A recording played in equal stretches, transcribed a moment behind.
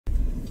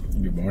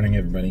Good morning,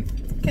 everybody.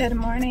 Good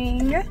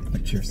morning.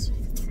 Cheers.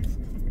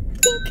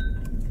 Tink.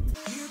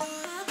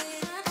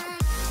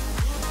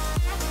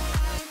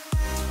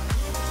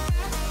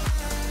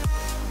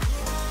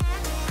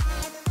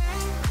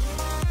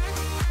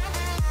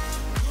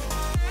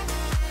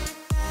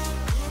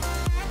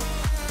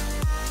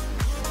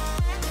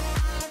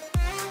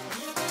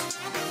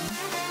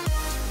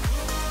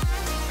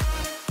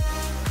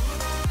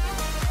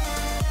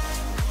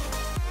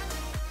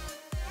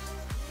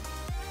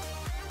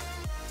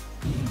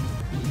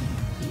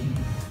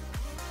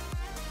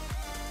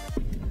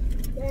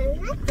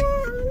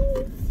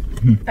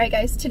 Alright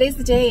guys, today's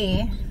the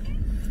day.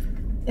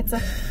 It's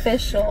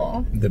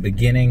official. The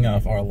beginning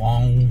of our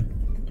long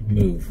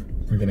move.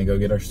 We're gonna go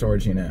get our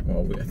storage unit.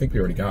 Well, I think we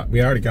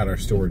already got our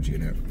storage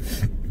unit.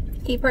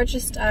 He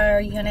purchased our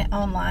unit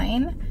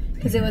online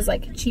because it was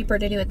like cheaper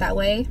to do it that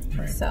way.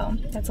 Right. So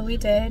that's what we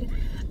did.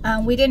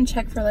 We didn't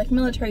check for like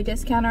military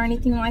discount or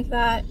anything like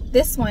that.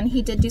 This one,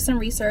 he did do some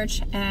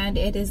research and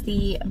it is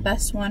the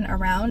best one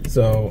around.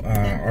 So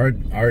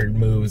our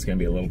move is gonna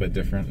be a little bit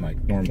different.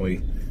 Like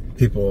normally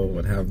people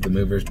would have the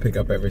movers pick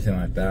up everything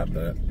like that,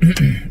 but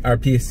our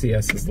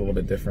PCS is a little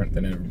bit different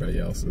than everybody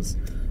else's.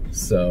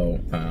 So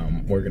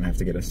we're gonna have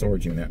to get a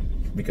storage unit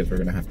because we're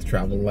gonna have to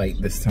travel light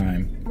this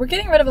time. We're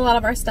getting rid of a lot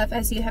of our stuff,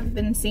 as you have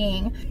been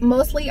seeing.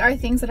 Mostly our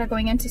things that are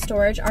going into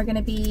storage are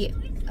gonna be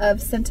of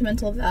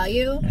sentimental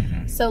value.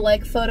 So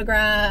like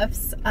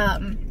photographs,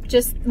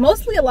 just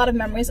mostly a lot of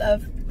memories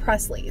of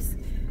Presley's.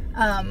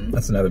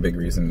 That's another big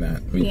reason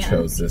that we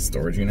chose this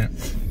storage unit,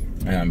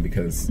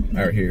 because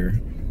out here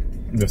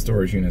the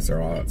storage units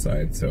are all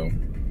outside. So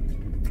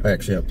I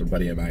actually helped a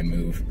buddy of mine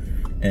move,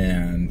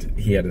 and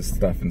he had his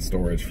stuff in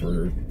storage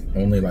for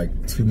only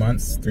like 2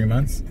 months, 3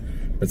 months.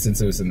 But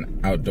since it was an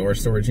outdoor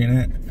storage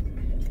unit,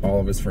 all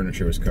of his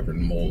furniture was covered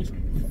in mold.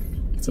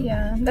 So.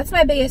 Yeah, that's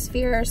my biggest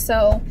fear.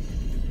 So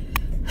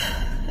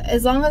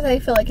as long as I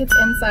feel like it's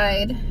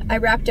inside, I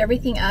wrapped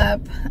everything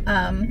up,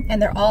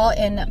 and they're all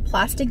in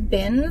plastic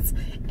bins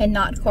and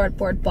not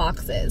cardboard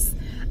boxes.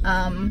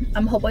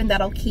 I'm hoping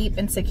that'll keep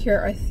and secure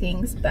our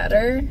things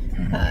better.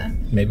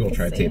 Maybe we'll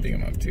try taping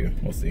them up too.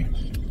 We'll see.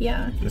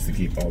 Yeah. Just to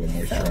keep all the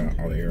moisture out,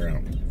 all the air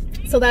out.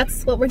 So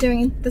that's what we're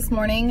doing this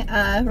morning.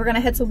 We're gonna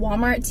head to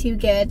Walmart to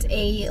get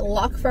a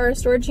lock for our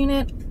storage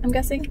unit, I'm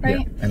guessing, right?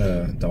 Yeah, and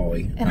a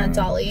dolly. And a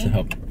dolly. To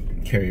help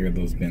carry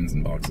those bins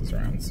and boxes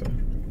around, so.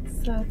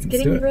 So it's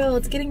getting real,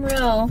 it's getting real.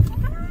 All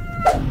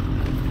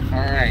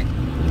right.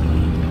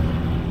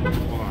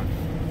 Hold on.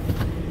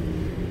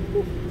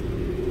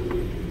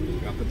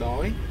 Got the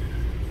dolly.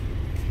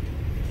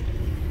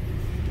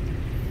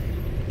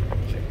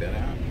 Check that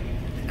out.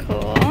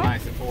 Cool. It's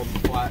nice, it folds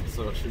flat,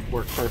 so it should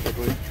work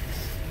perfectly.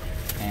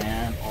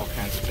 And all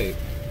kinds of tape.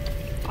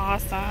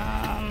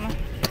 Awesome.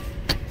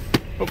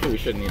 Hopefully we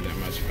shouldn't need that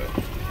much, but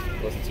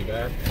it wasn't too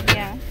bad.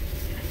 Yeah.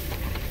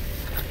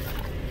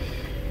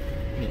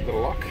 Neat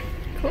little lock.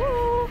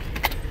 Cool.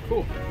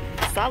 Cool.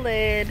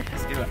 Solid.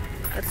 Let's do it.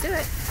 Let's do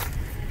it.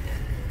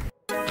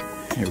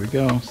 Here we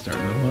go,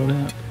 starting to load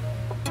up.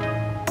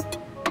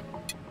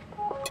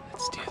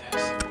 Let's do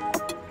this.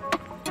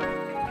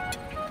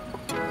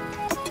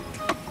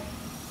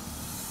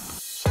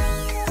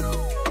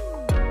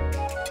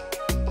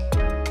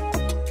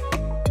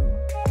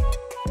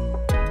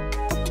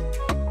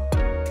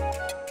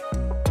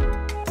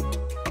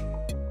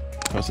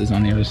 House is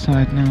on the other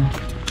side now.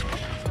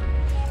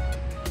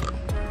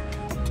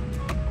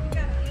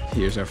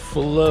 Here's our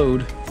full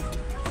load.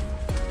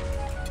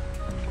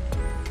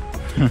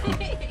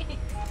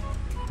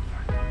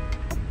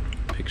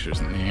 Pictures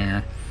in the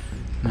air.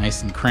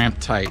 Nice and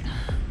cramped tight.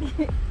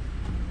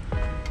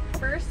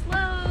 First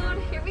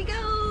load. Here we go.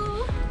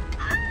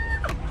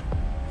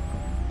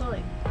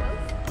 Holy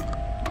close.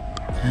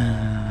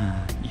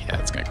 Yeah,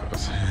 it's kind of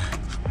close.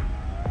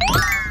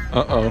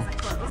 Uh-oh.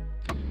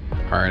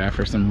 Alright,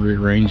 after some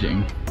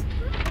rearranging.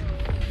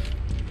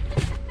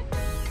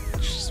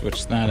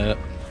 Switch that up.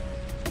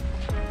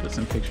 Put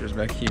some pictures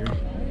back here.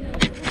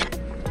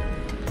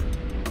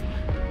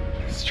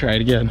 Let's try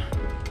it again.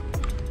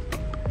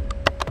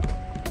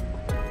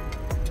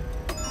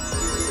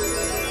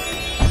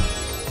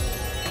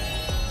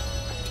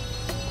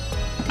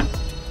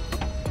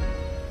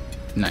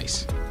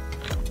 Nice.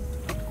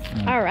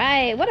 All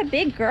right, what a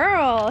big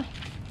girl.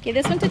 Give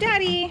this one to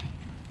Daddy.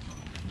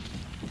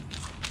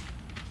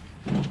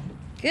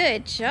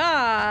 Good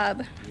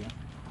job.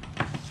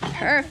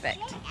 Perfect.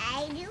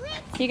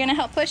 You gonna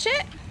help push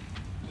it?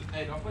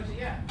 Hey, don't push it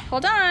yet.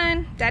 Hold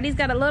on. Daddy's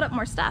gotta load up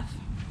more stuff.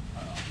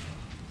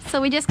 So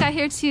we just got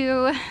here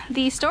to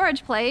the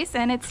storage place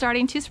and it's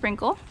starting to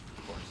sprinkle.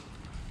 Of course.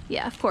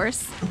 Yeah, of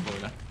course.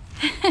 Florida.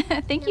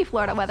 Thank you,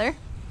 Florida weather.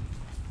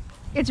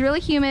 It's really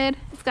humid.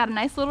 It's got a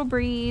nice little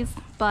breeze,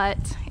 but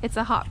it's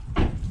a hot,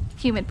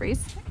 humid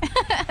breeze.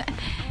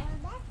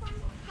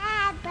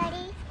 Hi,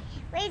 buddy.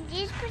 Wait,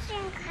 just push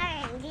in the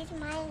car and this is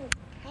mine.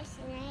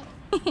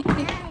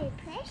 Now you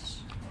push.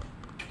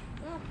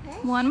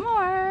 Push. One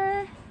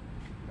more.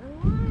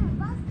 One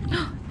more.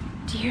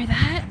 Do you hear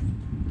that?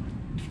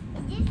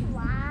 Is this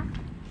lock?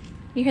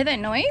 You hear that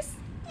noise?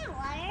 Yeah,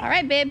 water. All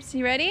right, babes,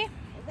 you ready?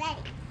 Ready.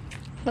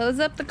 Close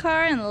up the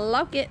car and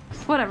lock it.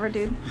 Whatever,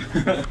 dude.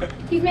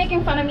 He's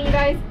making fun of me, you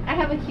guys. I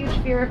have a huge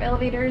fear of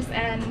elevators,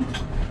 and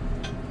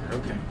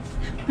Okay.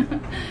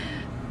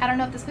 I don't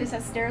know if this place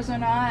has stairs or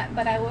not,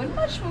 but I would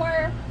much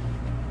more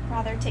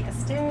rather take a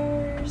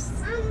stairs.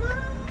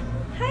 Mama.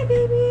 Hi,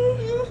 baby.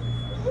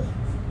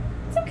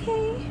 It's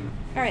okay.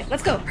 All right,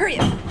 let's go. Hurry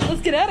up.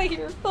 Let's get out of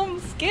here. I'm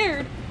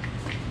scared.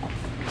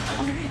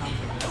 All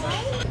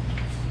right.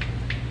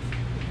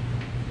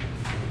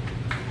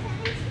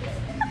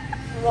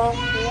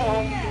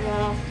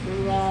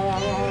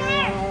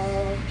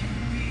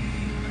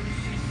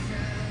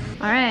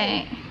 All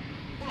right.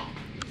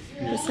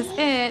 This is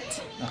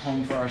it. A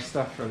home for our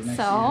stuff for the next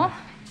So, year.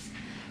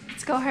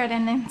 let's go ahead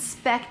and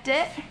inspect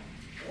it.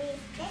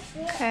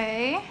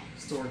 Okay.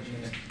 Storage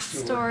unit.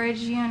 Storage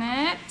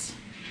unit.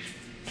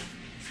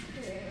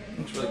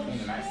 Looks really clean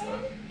and nice though.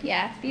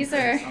 Yeah, these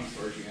are, Some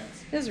storage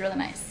units. this is really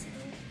nice.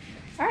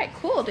 All right,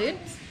 cool, dude.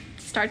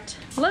 Start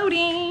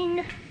loading.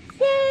 Yay!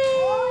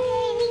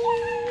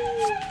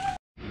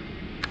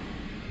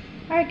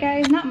 All right,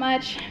 guys, not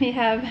much. We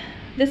have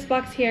this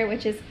box here,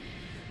 which is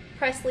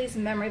Presley's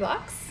memory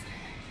box.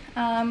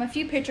 A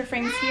few picture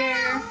frames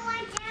here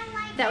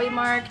that we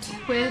marked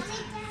with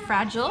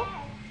fragile.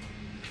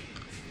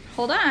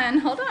 Hold on,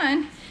 hold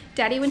on.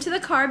 Daddy went to the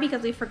car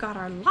because we forgot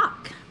our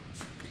lock.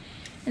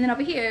 And then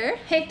over here,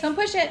 hey, don't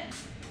push it.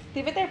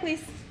 Leave it there,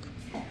 please.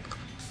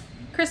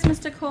 Christmas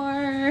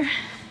decor,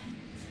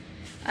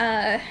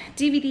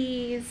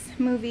 DVDs,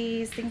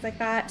 movies, things like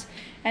that.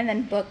 And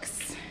then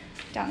books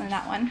down in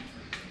that one.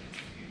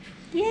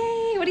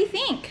 Yay, what do you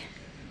think?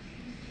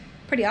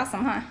 Pretty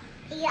awesome, huh?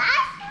 Yeah.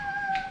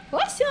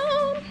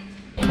 Awesome!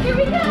 Here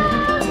we go!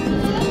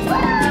 Woo!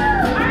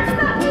 Arms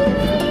up,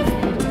 baby!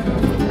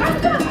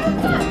 Arms up,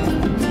 arms up!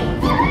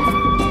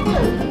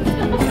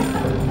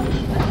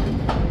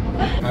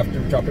 After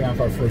dropping off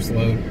our first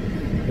load,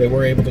 they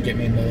were able to get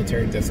me a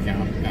military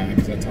discount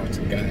because I talked to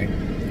the guy.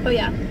 Oh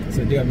yeah. So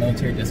they do have a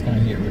military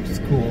discount here, which is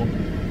cool.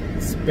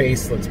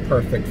 Space looks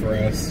perfect for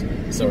us,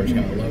 so we're just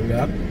gonna load it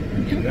up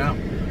and get it out.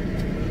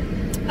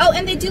 Oh,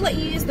 and they do let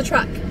you use the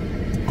truck.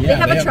 Yeah, they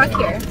have a truck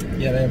here.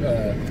 Yeah, they have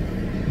a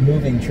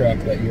moving truck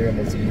that you're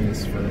able to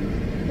use for.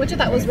 Which I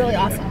thought was really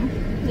awesome.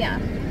 Yeah.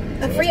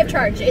 Free of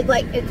charge. It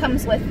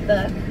comes with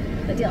the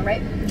deal,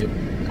 right? Yep.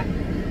 Okay.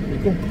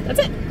 Pretty cool. That's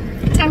it.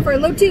 Time for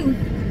load 2.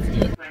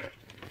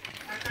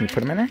 Can you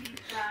put them in there?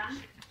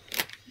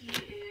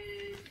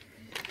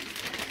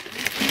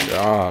 Good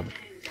job.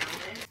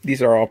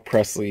 These are all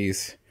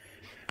Presley's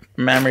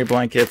memory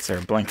blankets,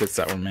 or blankets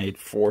that were made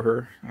for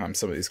her.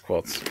 Some of these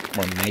quilts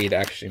were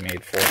actually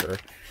made for her.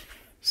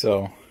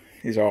 So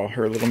these are all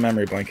her little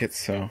memory blankets.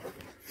 So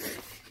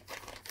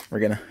we're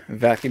gonna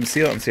vacuum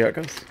seal it and see how it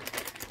goes.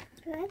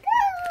 Here it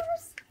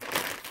goes.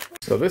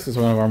 So this is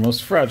one of our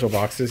most fragile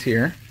boxes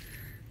here.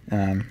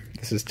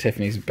 This is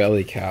Tiffany's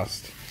belly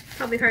cast.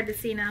 Probably hard to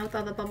see now with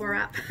all the bubble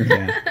wrap.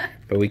 Yeah,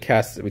 but we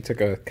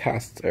took a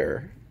cast,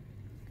 or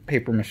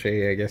paper mache,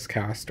 I guess,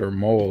 cast or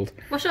mold.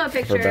 We'll show a of her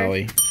picture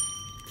belly.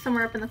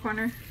 somewhere up in the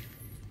corner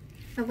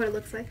of what it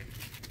looks like.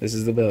 This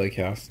is the belly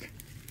cast.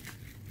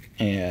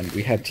 And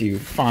we had to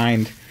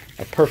find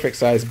a perfect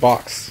size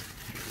box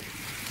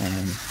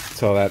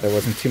so that there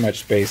wasn't too much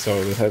space, so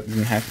we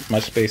didn't have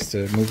much space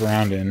to move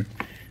around in.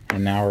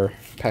 And now we're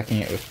packing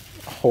it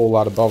with a whole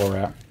lot of bubble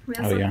wrap. We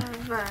also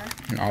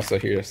have, And also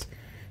here's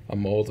a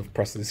mold of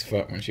Presley's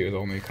foot when she was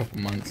only a couple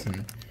months,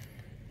 and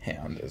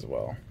hand as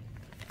well.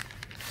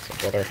 So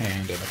both her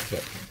hand and a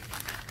foot.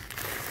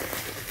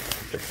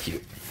 They're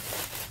cute.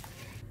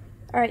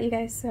 Alright, you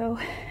guys, so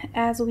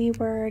as we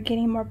were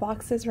getting more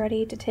boxes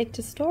ready to take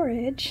to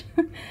storage,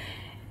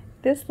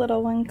 this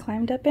little one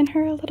climbed up in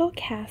her little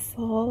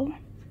castle.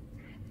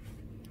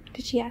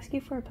 Did she ask you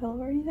for a pillow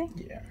or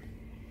anything? Yeah.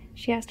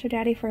 She asked her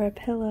daddy for a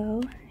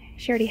pillow.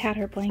 She already had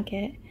her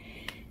blanket,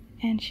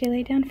 and she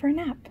lay down for a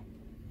nap.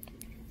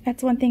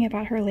 That's one thing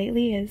about her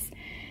lately, is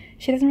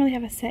she doesn't really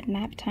have a set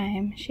nap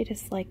time. She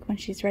just, like, when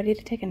she's ready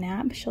to take a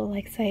nap, she'll,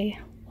 like, say,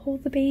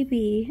 hold the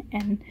baby,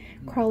 and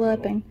crawl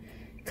up and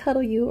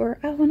cuddle you, or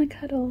I want to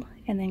cuddle,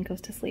 and then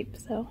goes to sleep.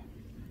 So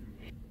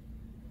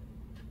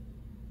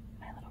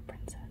my little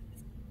princess.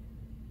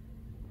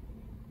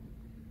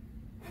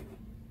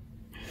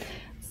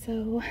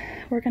 So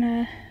we're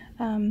gonna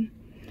go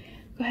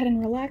ahead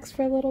and relax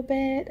for a little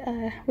bit.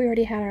 We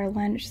already had our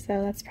lunch,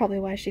 so that's probably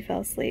why she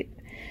fell asleep.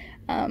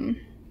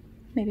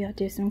 Maybe I'll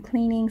do some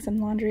cleaning, some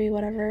laundry,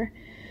 whatever.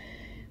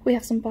 We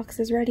have some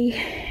boxes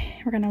ready.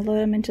 We're gonna load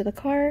them into the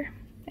car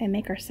and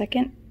make our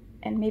second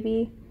and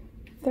maybe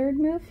third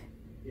move?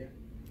 Yeah.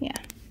 Yeah.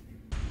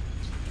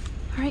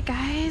 All right,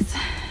 guys.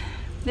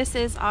 This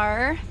is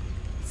our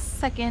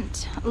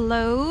second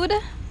load.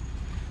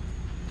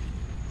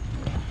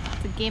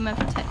 It's a game of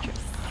Tetris.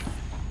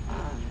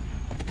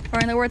 Or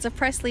in the words of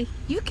Presley,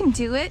 you can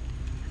do it.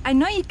 I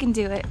know you can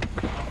do it.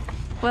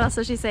 What else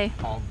does she say?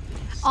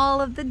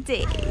 All of the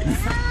days. No,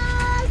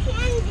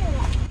 can do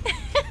it.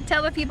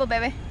 Tell the people,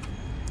 baby.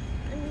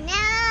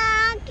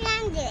 No,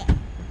 can do it.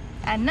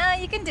 And now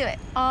you can do it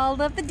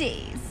all of the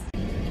days.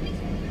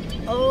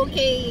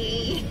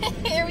 Okay,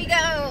 here we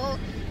go.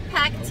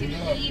 Pack to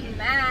the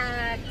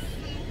max.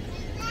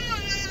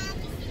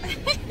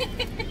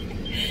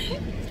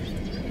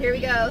 Here we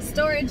go.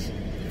 Storage.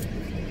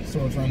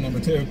 Storage run number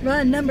 2.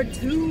 Run number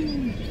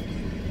 2.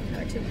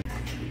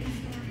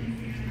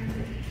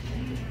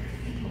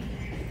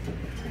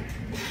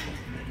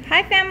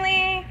 Hi,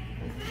 family.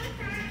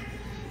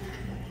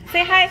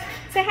 Say hi.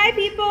 Say hi,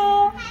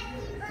 people.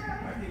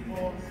 Hi,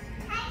 people.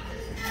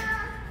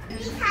 Be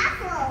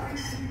careful.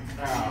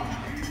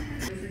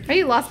 Are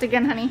you lost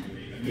again, honey?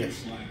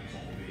 Yes.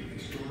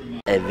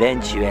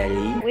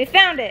 Eventually. We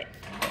found it.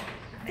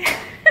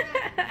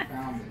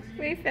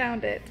 We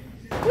found it.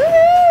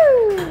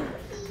 Woo!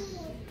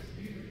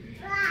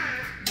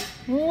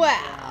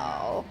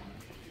 Wow.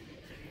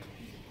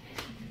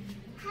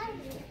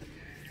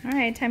 All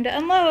right, time to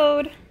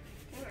unload.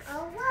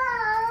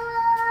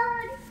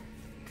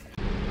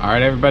 All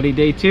right, everybody,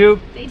 day 2.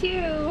 Day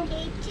 2.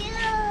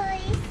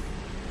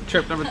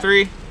 Trip number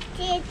 3.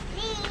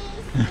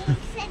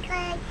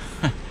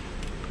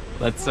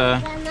 Let's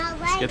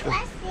get this.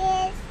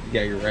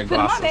 Yeah, your red Put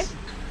 'em on, glasses.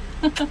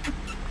 babe.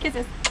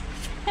 Kisses.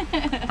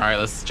 All right,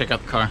 let's check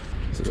out the car.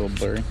 It's a little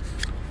blurry.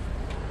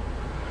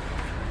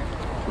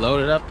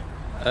 Load it up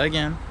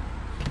again.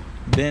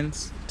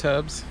 Bins,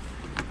 tubs,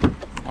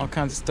 all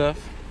kinds of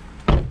stuff.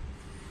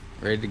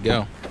 Ready to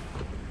go.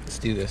 Let's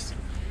do this.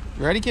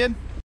 You ready, kid?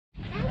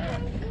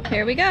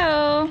 Here we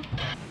go.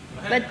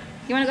 But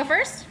you want to go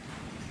first?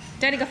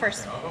 Daddy, go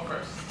first. I'll go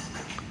first.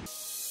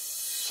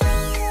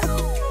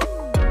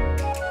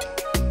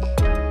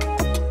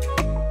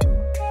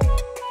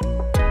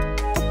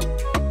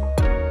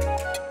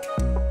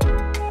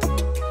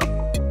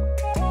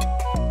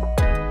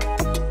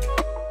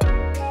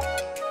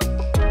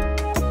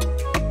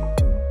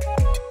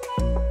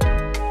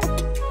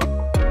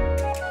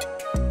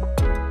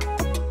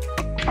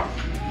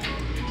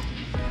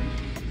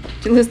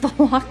 Did you lose the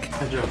lock?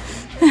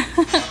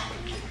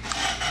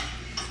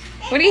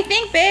 What do you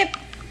think, babe?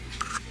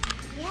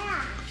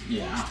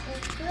 Yeah.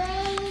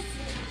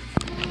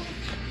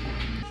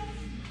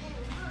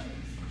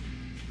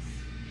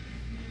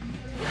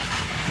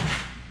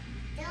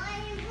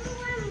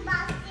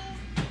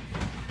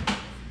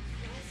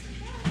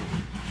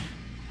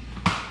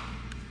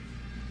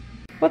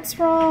 What's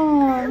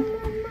wrong?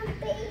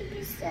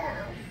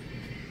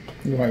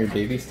 You want your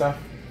baby stuff?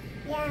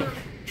 Yeah.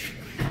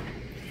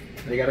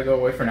 They gotta go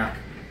away for now.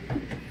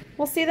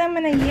 We'll see them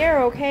in a year,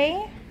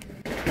 okay?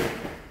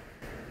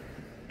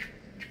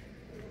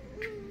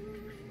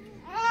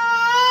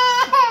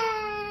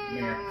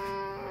 Here.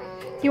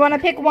 You want to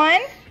pick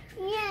one?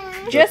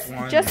 Yeah.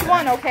 Just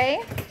one,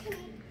 okay?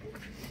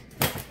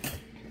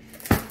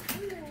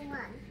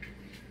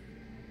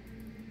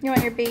 You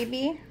want your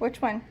baby?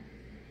 Which one?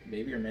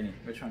 Baby or mini?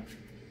 Which one?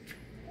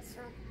 This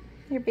one.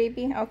 Your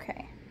baby?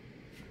 Okay.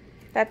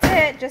 That's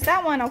it. Just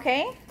that one,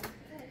 okay?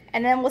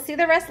 And then we'll see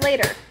the rest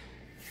later.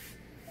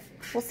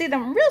 We'll see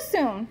them real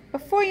soon,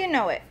 before you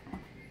know it.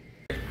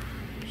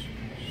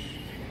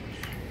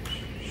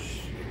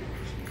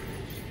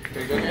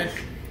 There you go, guys.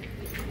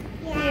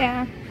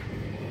 Yeah.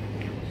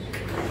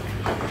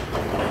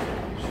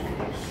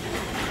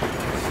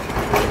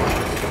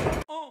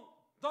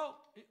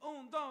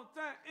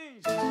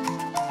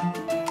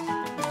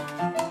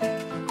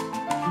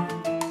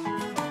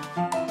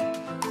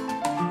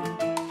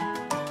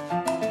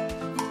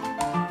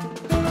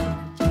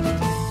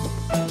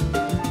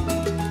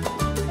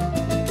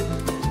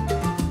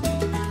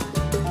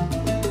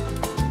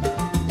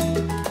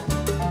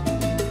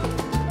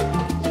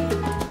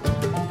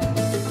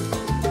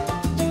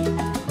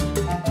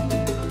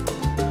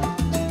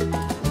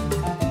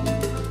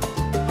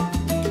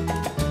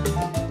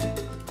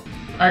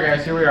 Alright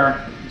guys, here we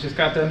are. Just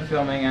got done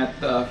filming at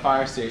the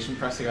fire station.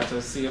 Presley got to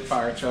see a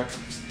fire truck,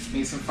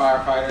 meet some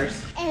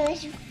firefighters. It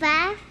was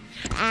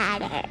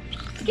firefighter.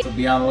 So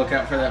be on the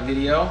lookout for that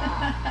video.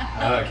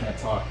 I can't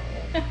talk.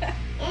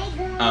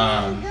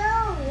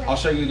 I'll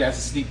show you guys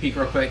a sneak peek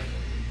real quick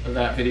of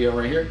that video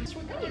right here.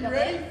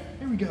 Ready?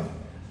 Here we go.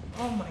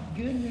 Oh my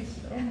goodness.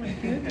 Oh my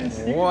goodness.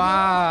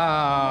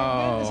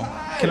 Wow.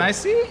 Can I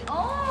see?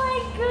 Oh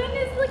my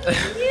goodness, look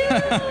at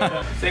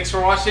you. Thanks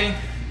for watching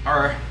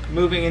our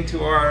moving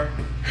into our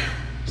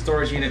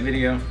storage unit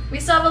video. We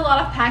still have a lot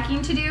of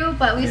packing to do,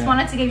 but we just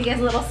wanted to give you guys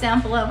a little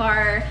sample of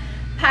our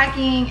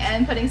packing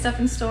and putting stuff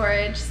in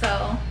storage.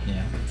 So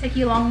take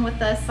you along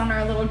with us on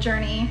our little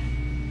journey.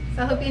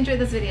 So I hope you enjoyed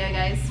this video,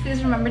 guys.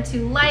 Please remember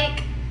to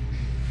like,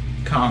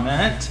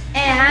 comment,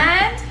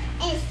 and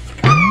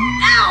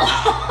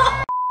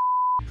ow!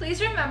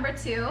 Please remember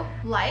to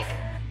like,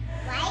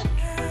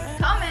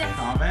 comment,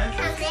 comment,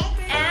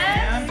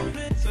 and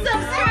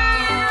subscribe.